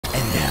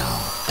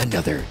Now,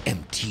 another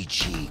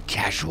MTG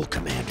Casual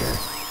Commander.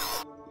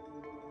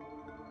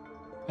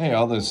 Hey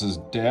all, this is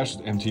Dash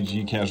with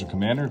MTG Casual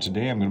Commander.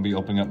 Today I'm going to be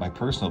opening up my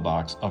personal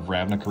box of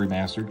Ravnica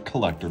Remastered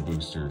collector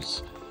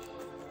boosters.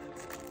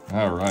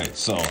 Alright,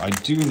 so I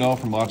do know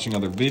from watching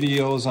other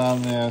videos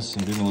on this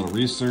and doing a little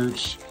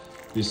research,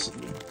 the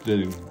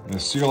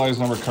serialized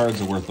number cards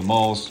are worth the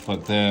most,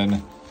 but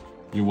then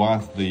you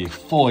want the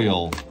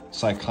foil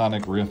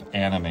Ravnica Rift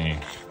anime.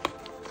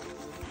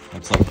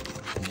 That's like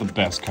the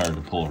best card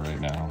to pull right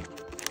now.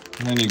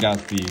 And then you got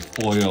the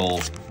foil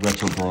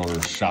Retro Border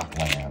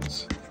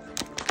Shocklands.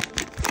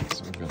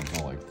 So we're gonna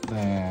go like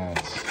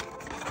that.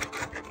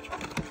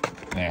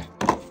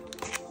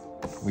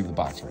 Leave the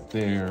box right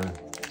there.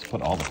 Let's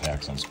put all the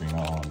packs on screen.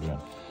 All I'm doing.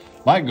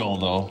 My goal,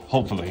 though,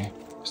 hopefully,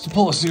 is to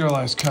pull a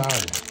serialized card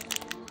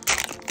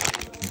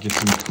and get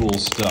some cool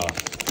stuff.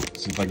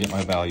 See if I get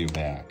my value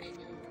back.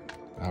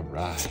 All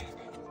right.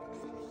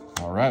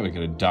 All right, we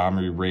got a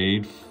Domri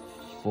Raid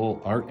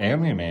full art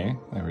anime.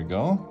 There we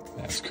go.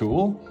 That's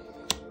cool.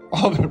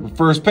 Oh,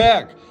 first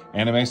pack.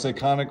 Anime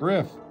Ravnica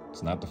Rift.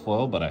 It's not the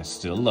foil, but I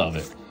still love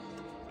it.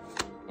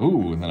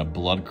 Ooh, and then a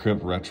Blood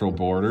Crypt Retro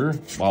Border.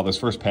 Wow, this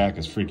first pack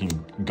is freaking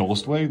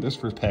Ghostwave. This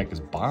first pack is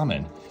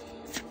bombing.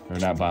 Or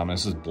not bombing,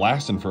 this is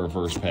blasting for a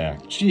first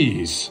pack.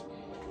 Jeez.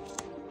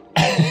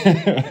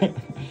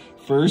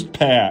 First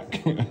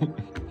pack.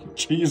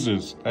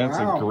 Jesus, that's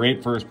a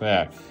great first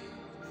pack.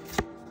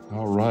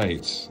 All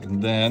right,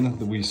 and then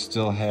we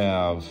still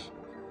have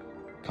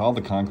Call of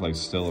the Conclave,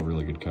 still a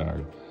really good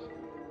card.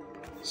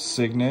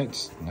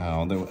 Signet,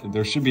 no,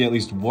 there should be at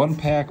least one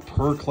pack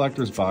per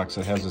collector's box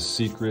that has a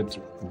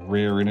secret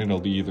rare in it.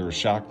 It'll be either a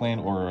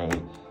Shockland or a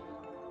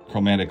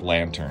Chromatic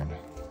Lantern.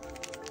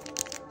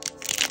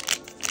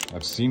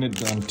 I've seen it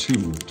done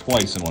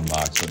twice in one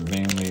box, but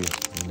mainly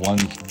one,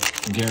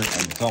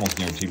 it's almost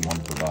guaranteed one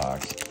per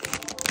box.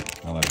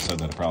 Now that I said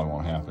that, it probably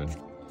won't happen.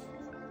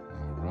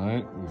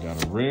 Alright, we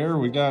got a rare,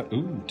 we got,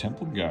 ooh,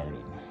 Temple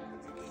Garden.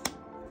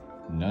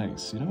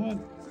 Nice, you know what?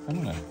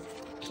 I'm gonna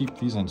keep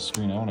these on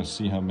screen. I want to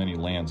see how many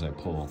lands I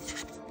pull.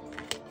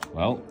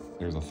 Well,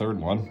 there's a third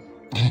one.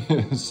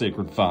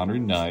 Sacred Foundry,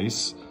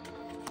 nice.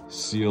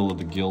 Seal of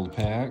the Guild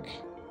pack.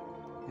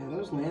 Yeah,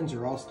 those lands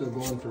are all still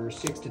going for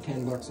 $6 to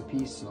 $10 a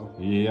piece, so.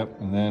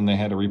 Yep, and then they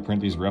had to reprint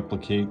these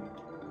replicate,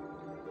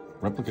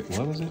 what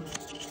is it?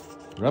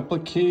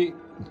 Replicate,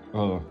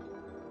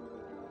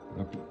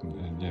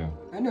 yeah.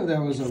 I know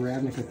that was a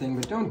Ravnica thing,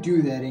 but don't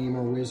do that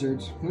anymore,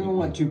 Wizards. We don't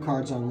want two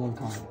cards on one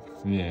card.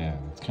 Yeah,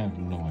 it's kind of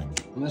annoying.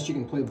 Unless you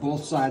can play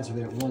both sides of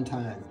it at one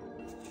time.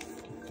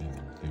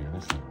 There,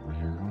 that's not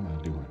rare. What am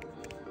I doing?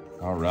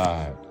 All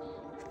right.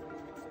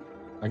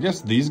 I guess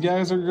these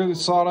guys are really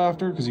sought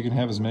after because you can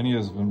have as many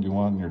as them you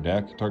want in your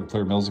deck. Target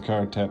player mills a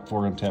card, tap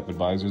 4 untap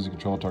advisors. You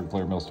control target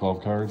player mills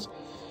 12 cards.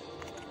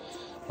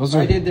 If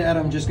I did that,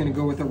 I'm just going to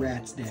go with a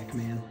Rats deck,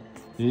 man.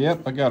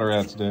 Yep, I got a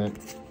Rats deck.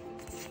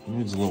 It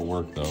needs a little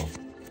work, though.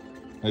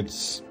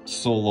 It's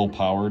so low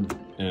powered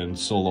and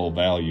so low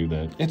value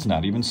that it's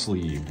not even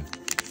sleeved.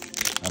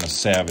 I'm a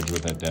savage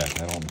with that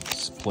deck. I don't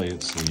play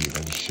it sleeved.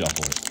 I just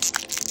shuffle it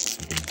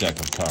like a deck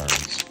of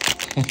cards.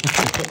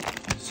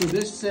 So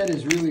this set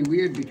is really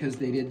weird because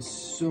they did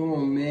so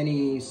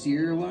many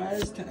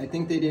serialized. I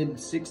think they did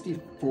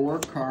 64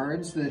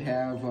 cards that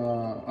have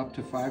up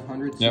to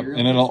 500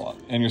 serialized. Yep,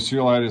 and your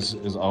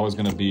serialized is always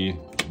going to be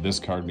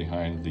this card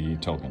behind the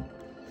token.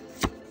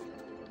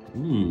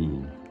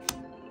 Ooh.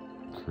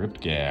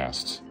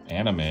 Cryptghast.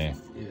 Anime. Yeah.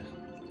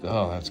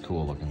 Oh, that's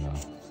cool looking though.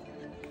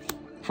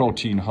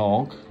 Protein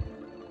Hulk.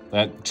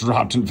 That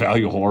dropped in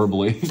value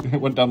horribly. It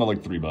went down to like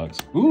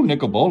 $3. Ooh,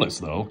 Nicol Bolas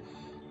though.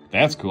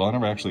 That's cool. I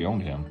never actually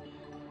owned him.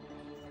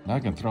 Now I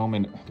can throw him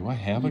in. Do I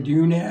have You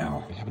do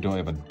now. Yeah, but do I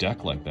have a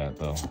deck like that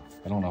though?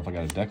 I don't know if I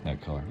got a deck in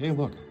that color. Hey,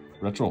 look.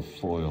 Retro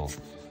foil.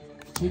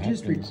 He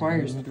just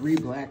requires 3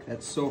 black.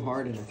 That's so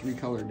hard in a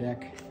 3-color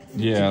deck.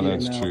 Yeah,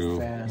 that's true.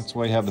 That's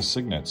why you have the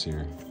signets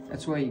here.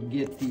 That's why you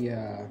get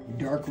the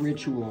Dark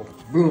Ritual.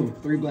 Boom,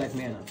 3 black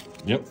mana.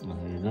 Yep,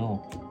 there you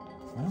go.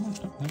 I don't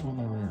want that with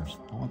my rares.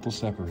 I want those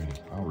separated.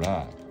 All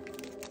right.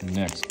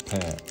 Next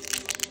pack.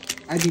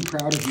 I'd be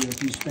proud of you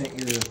if you spent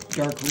your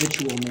Dark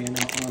Ritual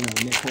mana on a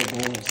Nicol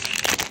Bolas.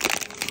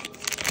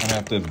 I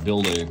have to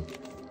build a.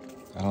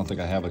 I don't think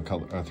I have a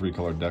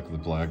 3-color deck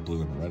with black,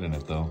 blue, and red in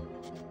it though.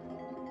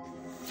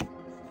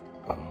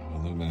 Oh,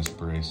 Luminous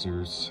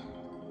Bracers.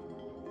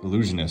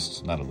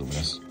 Illusionists, not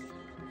Illuminist.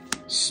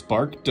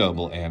 Spark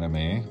Double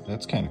anime.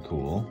 That's kind of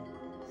cool.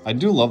 I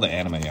do love the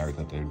anime art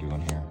that they're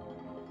doing here.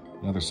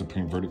 Another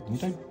Supreme Verdict.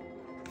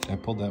 I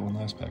pulled that one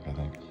last pack, I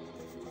think.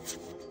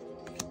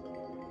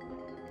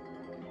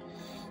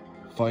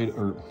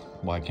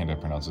 Why can't I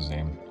pronounce his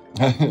name?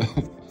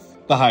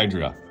 The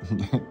Hydra.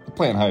 The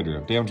plant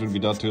Hydra. Damage would be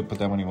done to it, but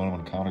then when you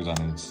want counters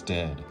on it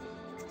instead.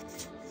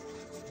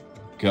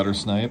 Gutter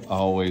Snipe,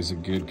 always a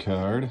good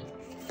card.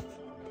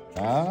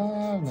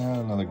 Ah,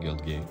 no, another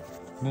Guild Gate.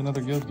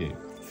 Another Guild Gate.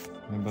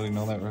 Anybody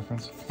know that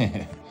reference?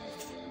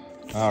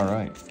 All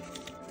right.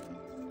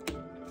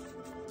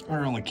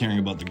 I'm only caring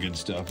about the good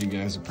stuff. You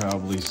guys have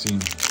probably seen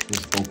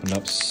Just opened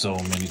up so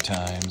many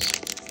times.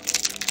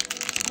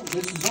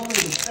 This is only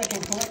the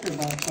second collector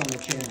box on the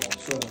channel,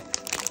 so...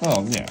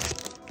 Oh, yeah.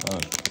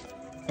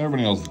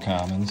 Everybody knows the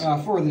commons.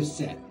 For this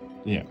set.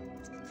 Yeah.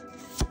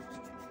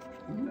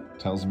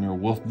 Tells me your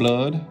wolf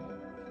blood.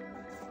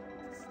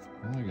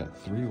 Only got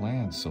 3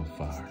 lands so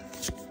far.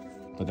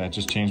 But that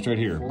just changed right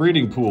here.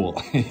 Breeding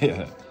pool.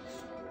 Yeah.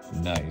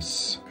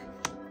 Nice.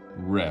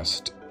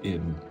 Rest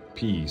in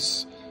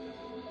peace.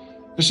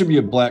 This should be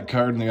a black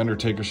card and the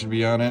Undertaker should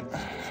be on it.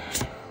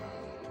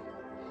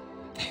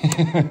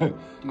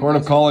 Court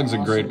of Calling's a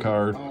great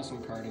card.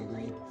 Awesome card in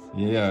green.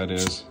 Yeah, it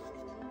is.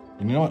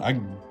 And you know what? I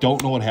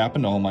don't know what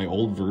happened to all my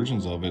old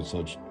versions of it, so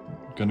it's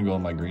gonna go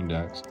in my green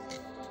decks.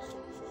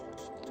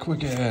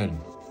 Quick ahead.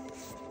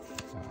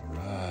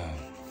 Alright.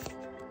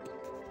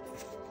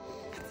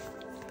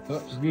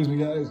 Oh, excuse me,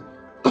 guys.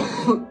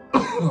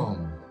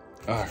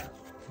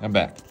 I'm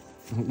back.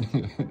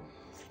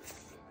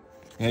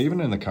 Yeah,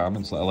 even in the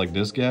comments, like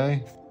this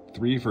guy,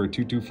 3 for a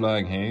 2/2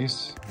 flying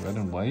haste, red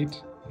and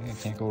white. Yeah,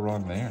 can't go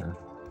wrong there.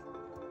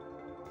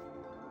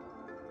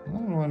 I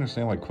don't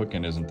understand why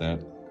Quicken isn't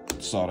that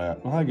sought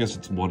out. Well, I guess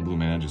it's 1 blue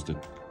mana just to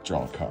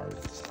draw a card.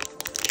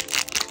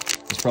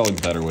 There's probably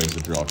better ways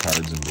to draw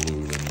cards in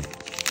blue than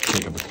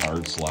take up a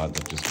card slot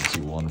that just gets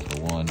you 1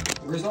 for 1.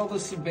 Where's all the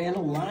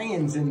Savannah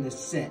Lions in this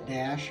set,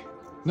 Dash?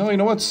 No, you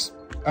know what's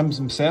I'm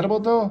sad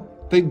about though?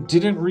 They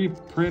didn't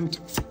reprint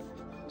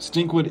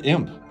Stinkwood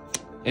Imp.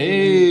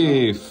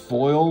 Hey,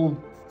 foil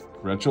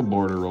retro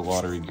border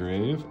watery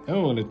grave.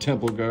 Oh, and a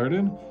temple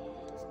garden.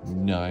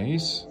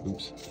 Nice.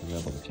 Oops,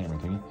 forgot about the camera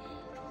thingy.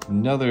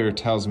 Another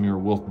Talismir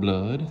Wolf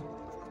Blood.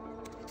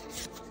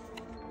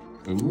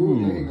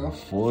 Ooh, there you go.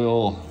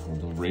 Foil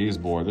the raise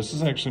board. This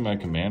is actually my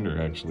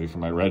commander, actually, for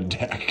my red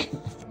deck.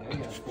 Now you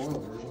got a foil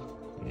version.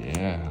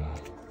 Yeah.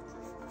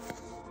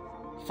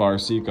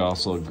 Farseek,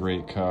 also a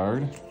great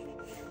card.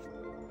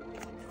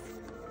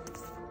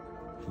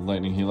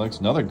 Lightning Helix,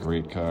 another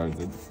great card.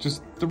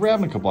 Just the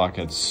Ravnica block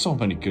had so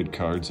many good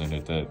cards in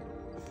it that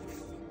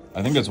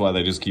I think that's why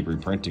they just keep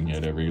reprinting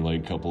it every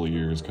like couple of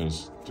years,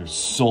 because there's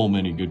so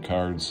many good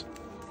cards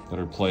that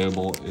are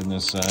playable in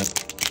this set.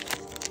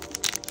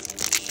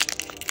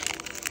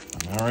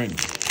 All right,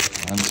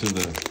 on to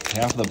the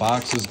half of the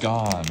box is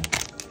gone.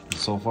 And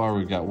so far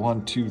we've got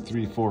 1, 2,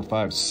 3, 4,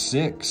 5,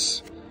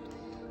 6.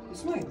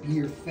 This might be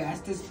your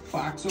fastest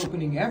box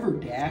opening ever,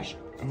 Dash.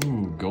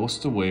 Ooh,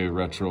 Ghost Away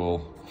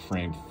retro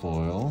framed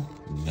foil.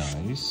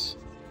 Nice.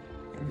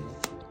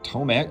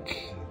 Tomek,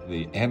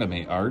 the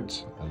anime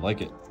art. I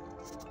like it.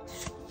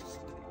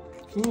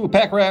 Ooh,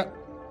 Pack Rat.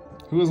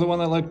 Who was the one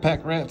that liked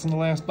Pack Rats in the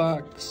last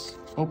box?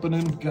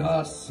 Opening?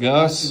 Gus.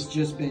 Gus has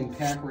just been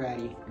Pack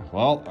Ratty.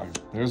 Well,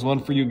 there's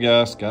one for you,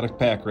 Gus. Got a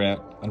Pack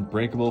Rat.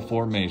 Unbreakable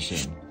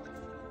Formation.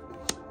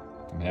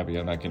 I'm happy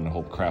I'm not getting a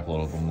whole crap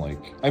load of them. Like,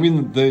 I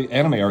mean, the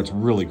anime art's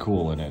really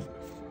cool in it.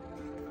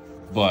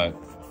 But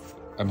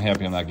I'm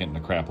happy I'm not getting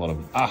a crap load of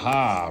them.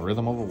 Aha!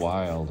 Rhythm of the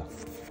Wild.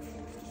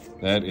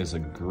 That is a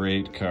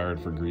great card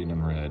for green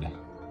and red.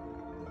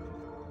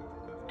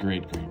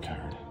 Great, great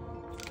card.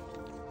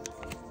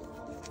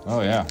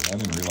 Oh yeah, I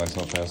didn't realize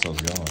how fast I was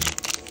going.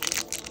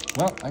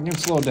 Well, I can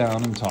slow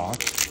down and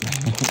talk.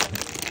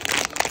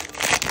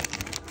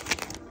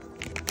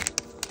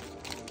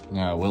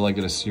 Now, will I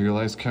get a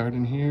serialized card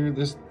in here?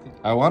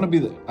 I want to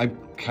be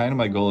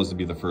my goal is to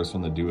be the first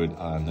one to do it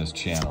on this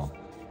channel.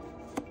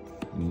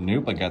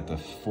 Nope, I got the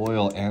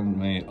foil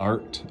anime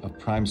art of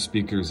Prime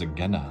Speakers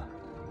again.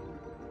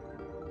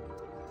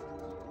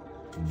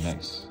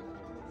 Nice.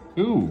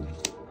 Ooh,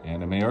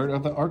 anime art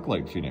of the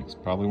Arclight Phoenix.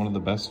 Probably one of the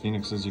best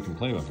Phoenixes you can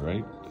play with,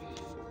 right?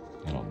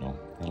 I don't know.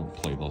 I don't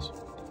play those.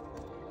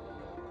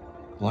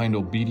 Blind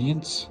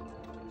Obedience.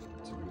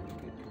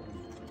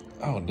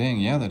 Oh, dang,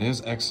 yeah, that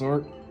is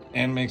Exort.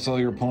 And makes all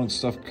your opponent's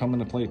stuff come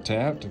into play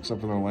tapped, except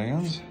for their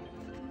lands.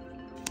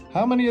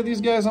 How many of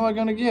these guys am I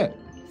going to get?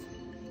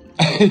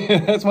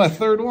 That's my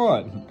 3rd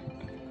one.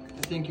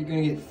 I think you're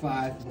going to get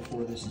 5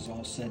 before this is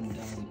all said and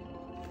done.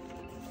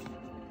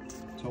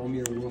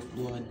 Tomir Wolf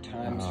Blood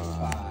times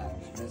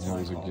 5. That's That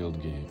was a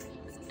guild gate.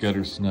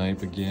 Gutter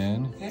Snipe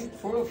again. Hey,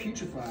 foil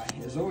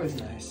Putrefy is always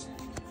nice.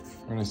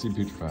 Where did I see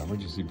Putrefy?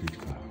 Where'd you see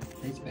Putrefy?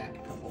 It's back a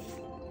couple.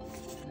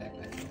 Back.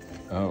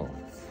 Oh,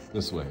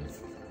 this way.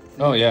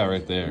 Oh yeah,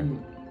 right there.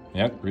 Ooh.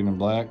 Yep, green and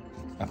black.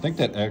 I think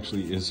that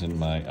actually is in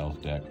my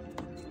elf deck.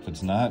 If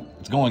it's not,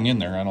 it's going in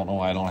there. I don't know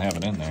why I don't have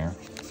it in there.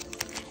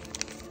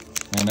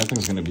 Man, that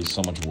thing's gonna be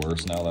so much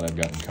worse now that I've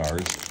gotten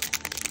cards.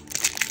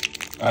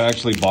 I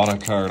actually bought a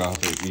card off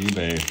of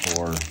eBay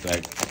for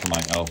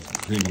my elf,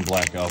 green and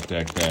black elf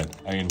deck that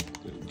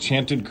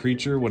enchanted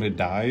creature, when it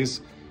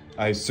dies,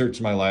 I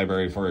searched my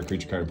library for a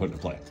creature card to put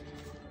into play.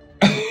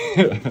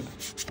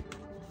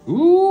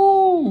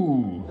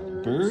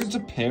 Ooh! Birds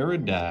of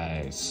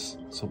Paradise.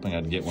 I was hoping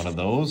I'd get one of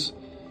those.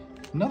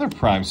 Another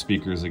Prime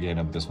Speakers again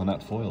of this one,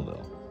 not foil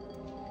though.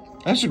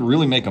 I should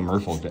really make a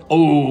Merfolk deck.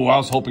 Oh, I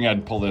was hoping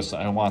I'd pull this.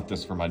 I want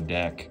this for my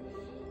deck.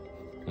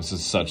 This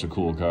is such a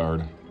cool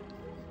card.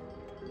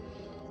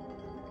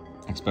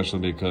 Especially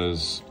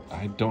because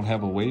I don't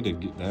have a way to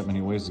get that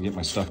many ways to get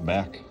my stuff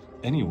back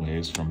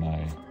anyways from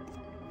my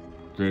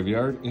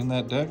graveyard in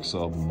that deck,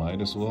 so I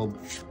might as well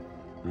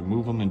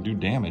remove them and do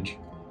damage.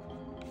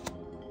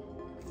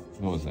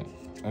 What was that?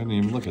 I didn't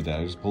even look at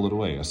that, I just pulled it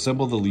away.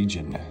 Assemble the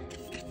Legion.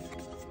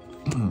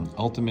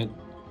 Ultimate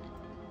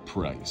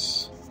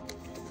price.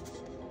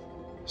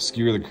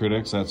 Skewer the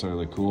Critics, that's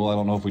really cool. I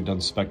don't know if we've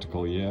done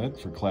Spectacle yet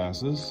for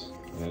classes.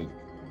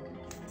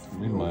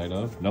 We might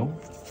have. No?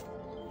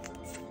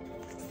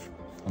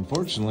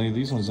 Unfortunately,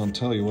 these ones don't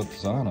tell you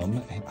what's on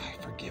them, and I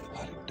forget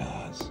what it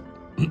does.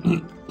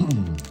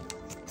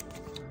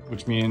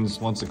 Which means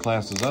once the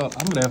class is out,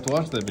 I'm going to have to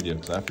watch that video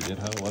because I forget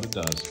what it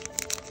does.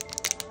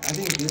 I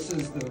think this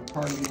is the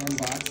part of the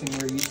unboxing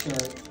where you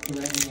start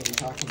threatening and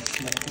talking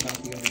smack about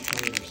the other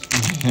players.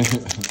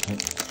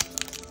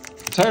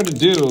 It's hard to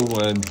do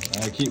when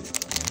I keep,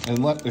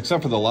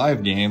 except for the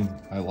live game,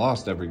 I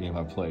lost every game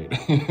I played.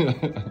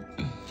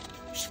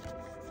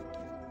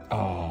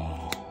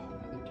 Oh.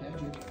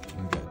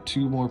 I've got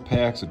 2 more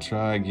packs to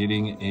try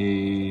getting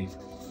a...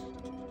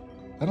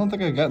 I don't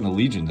think I've gotten the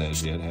Legion's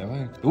Edge yet, have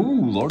I?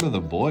 Ooh, Lord of the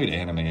Void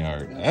anime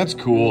art. That's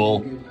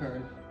cool. Really good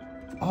card.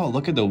 Oh,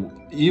 look at the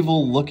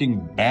evil-looking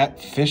bat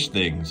fish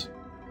things.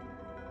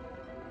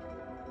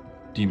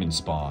 Demon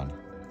Spawn.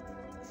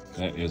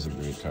 That is a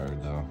great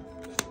card, though.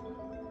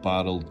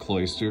 Bottled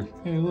Cloister.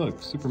 Hey,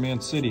 look, Superman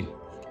City.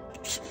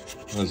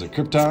 What is it,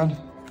 Krypton?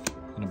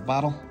 In a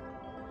bottle.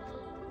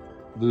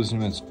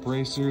 Losing its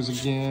bracers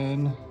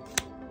again.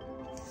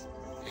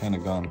 Kind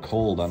of gone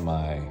cold on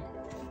my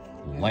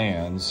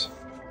lands.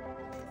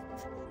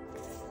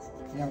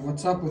 Yeah,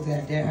 what's up with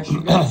that, Dash?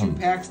 You got 2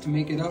 packs to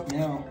make it up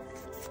now.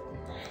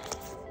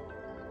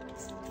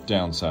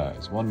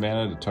 Downsize. 1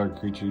 mana to target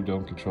creature you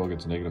don't control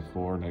gets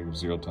 -4,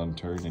 -0 ton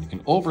turn, and you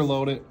can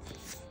overload it.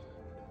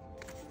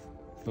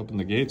 Open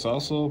the Gates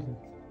also.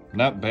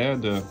 Not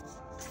bad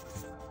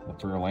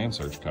for a land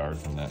search card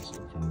from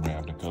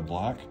Ravnica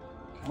block.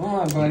 Come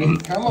on, buddy.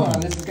 Come on.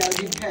 This has got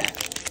to be the pack.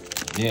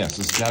 Yes,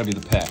 this has got to be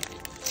the pack.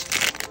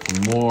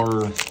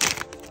 More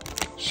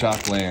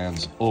shock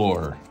lands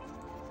or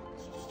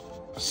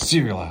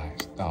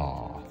serialized.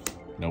 Oh,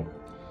 nope.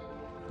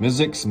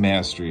 Mizzix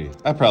Mastery.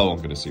 I probably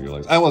won't get a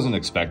serialized. I wasn't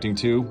expecting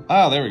to.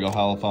 Ah, there we go,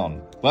 Hollow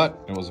Fountain. But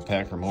it was a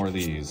pack for more of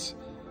these.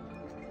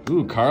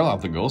 Ooh, Carl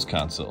out the Ghost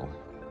Console.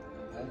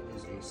 That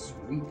is a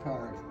sweet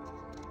card.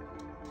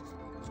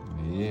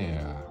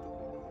 Yeah.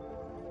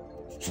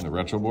 And the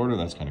retro border,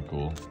 that's kind of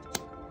cool.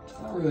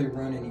 I don't really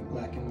run any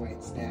black and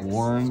white stacks.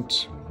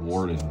 Warrant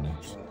Warden.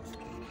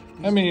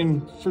 I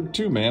mean, for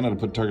 2 mana to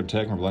put target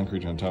attack and blind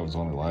creature on top of its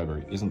own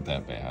library isn't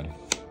that bad.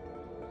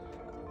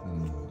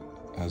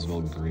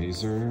 Aswell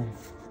Grazer.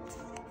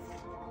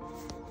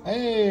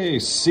 Hey,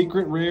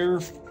 secret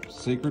rare,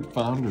 Sacred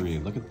Foundry.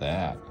 Look at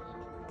that.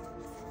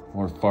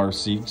 More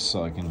Farseeks,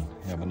 so I can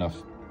have enough.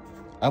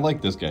 I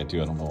like this guy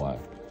too, I don't know why.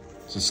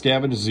 It's a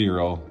Scavenge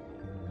 0.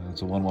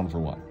 It's a 1/1 for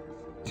 1.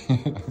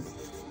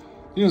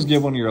 You just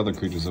give one of your other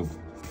creatures a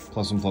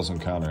 +1/+1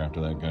 counter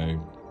after that guy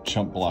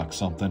chump blocks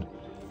something.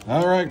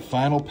 Alright,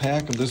 final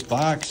pack of this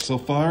box so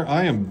far.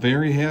 I am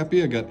very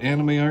happy. I got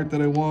anime art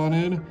that I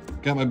wanted.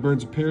 Got my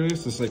Birds of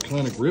Paradise, this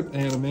iconic Rip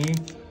anime.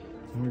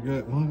 And we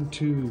got 1,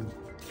 2,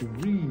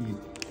 3,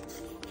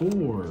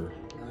 4,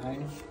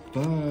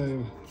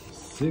 5,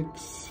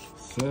 6,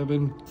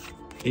 7,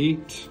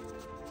 8.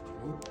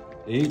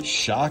 8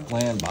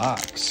 Shockland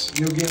box.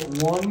 You'll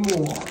get 1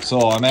 more.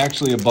 So I'm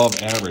actually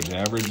above average.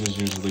 Average is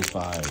usually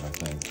 5, I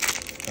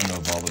think. I know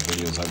of all the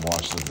videos I've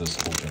watched of this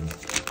open.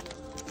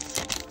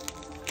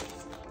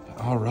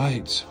 All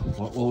right,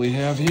 what will we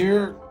have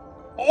here?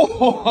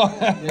 Oh,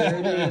 there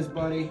it is,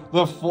 buddy.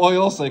 The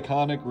foil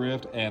Cyclonic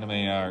Rift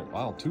anime art.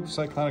 Wow, 2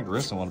 Cyclonic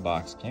Rifts in 1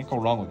 box. Can't go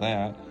wrong with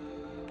that.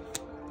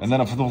 And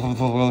then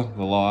the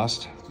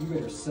Lost. You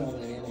better sell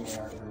that anime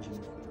art version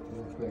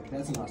real quick.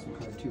 That's an awesome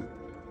card too.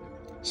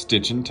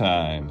 Stitch in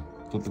Time.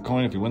 Flip the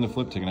coin. If you win the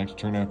flip, take an extra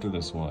turn after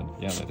this one.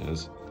 Yeah, that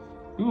is.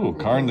 Ooh,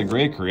 Karn the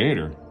Grey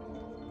Creator.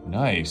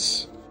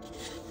 Nice.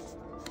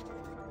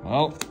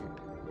 Well,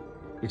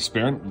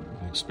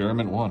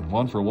 experiment 1.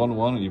 1 for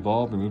 1/1.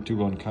 Evolve. Remove 2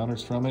 1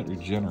 counters from it.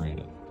 Regenerate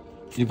it.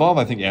 Evolve,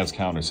 I think, adds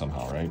counters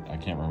somehow, right? I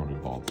can't remember what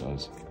Evolve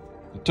does.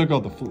 They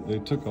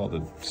took all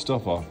the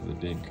stuff off of the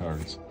dang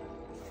cards.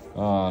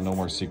 No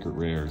more secret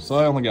rares. So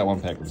I only got 1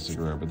 pack with the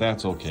secret rare, but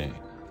that's okay.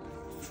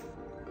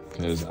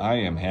 Because I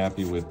am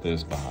happy with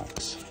this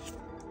box.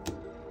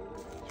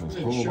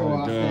 Show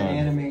off that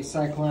anime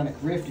Cyclonic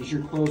Rift as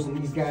you're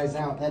closing these guys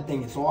out. That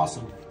thing is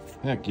awesome.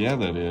 Heck yeah,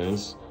 that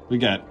is. We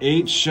got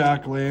 8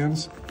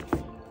 Shocklands.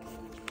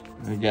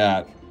 We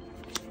got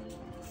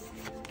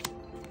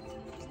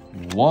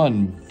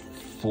 1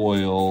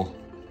 foil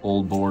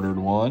old bordered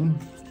one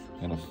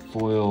and a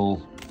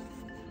foil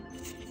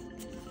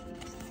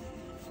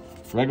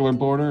regular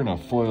border and a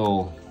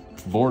foil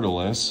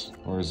borderless,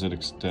 or is it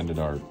extended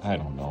art? I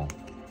don't know.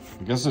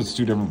 I guess it's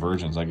 2 different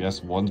versions. I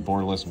guess one's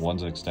borderless,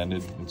 one's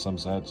extended in some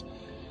sets.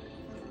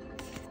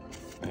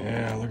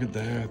 Yeah, look at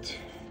that.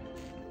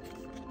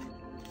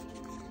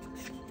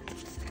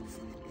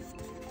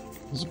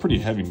 This is a pretty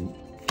heavy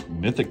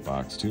mythic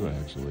box too,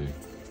 actually.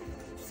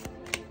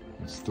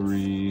 It's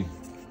 3.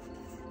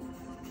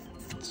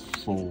 It's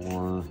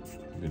 4.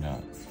 Maybe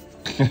not.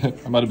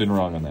 I might have been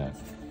wrong on that.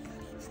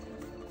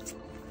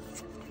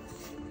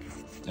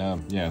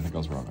 Yeah, I think I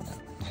was wrong on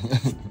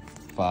that.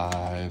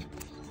 5.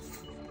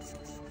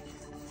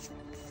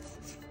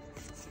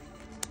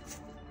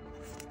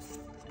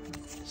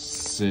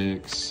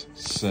 6,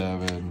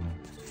 7,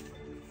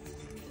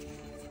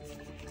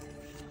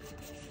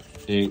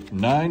 8,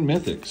 9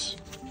 mythics.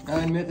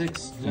 9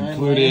 mythics, 9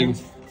 including,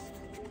 lands.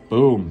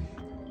 boom,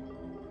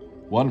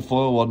 1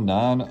 foil, 1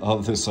 non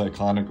of the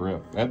Cyclonic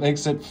Rift. That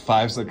makes it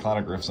 5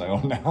 Cyclonic Rifts I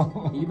own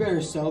now. You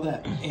better sell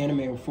that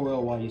anime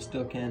foil while you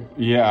still can.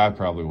 Yeah, I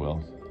probably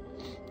will.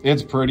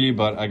 It's pretty,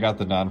 but I got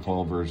the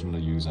non-foil version to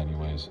use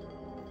anyways.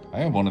 I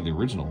have one of the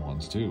original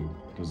ones too,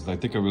 because I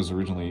think it was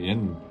originally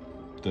in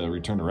the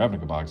Return to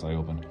Ravnica box I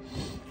opened.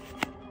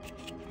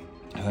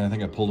 And I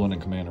think I pulled one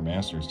in Commander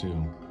Masters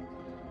too.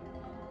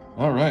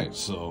 Alright,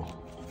 so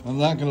I'm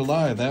not gonna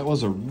lie, that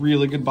was a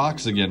really good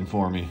box again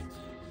for me.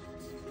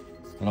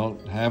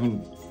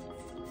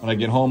 When I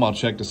get home, I'll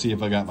check to see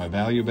if I got my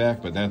value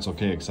back, but that's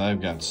okay, because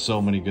I've got so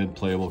many good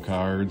playable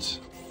cards.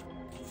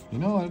 You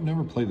know, I've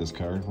never played this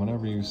card.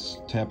 Whenever you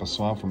tap a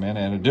swamp for mana,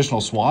 add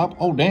additional swamp.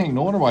 Oh, dang,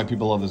 no wonder why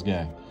people love this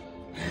guy.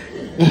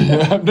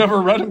 I've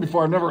never read him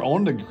before. I've never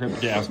owned a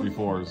Crypt Gas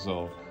before,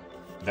 so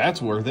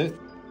that's worth it.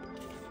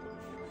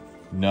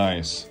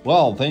 Nice.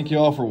 Well, thank you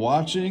all for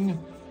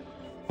watching.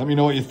 Let me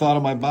know what you thought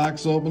of my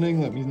box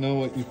opening. Let me know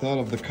what you thought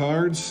of the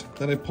cards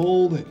that I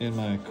pulled in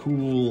my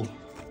cool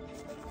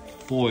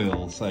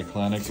foil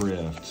Cyclonic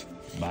Rift.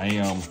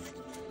 Bam.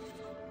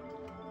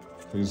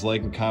 Please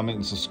like and comment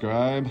and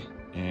subscribe,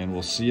 and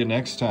we'll see you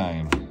next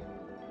time.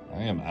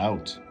 I am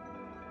out.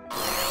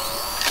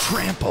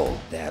 Trample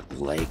that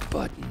like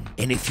button.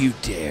 And if you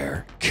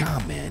dare,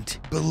 comment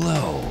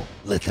below.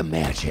 Let the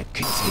magic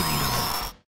continue.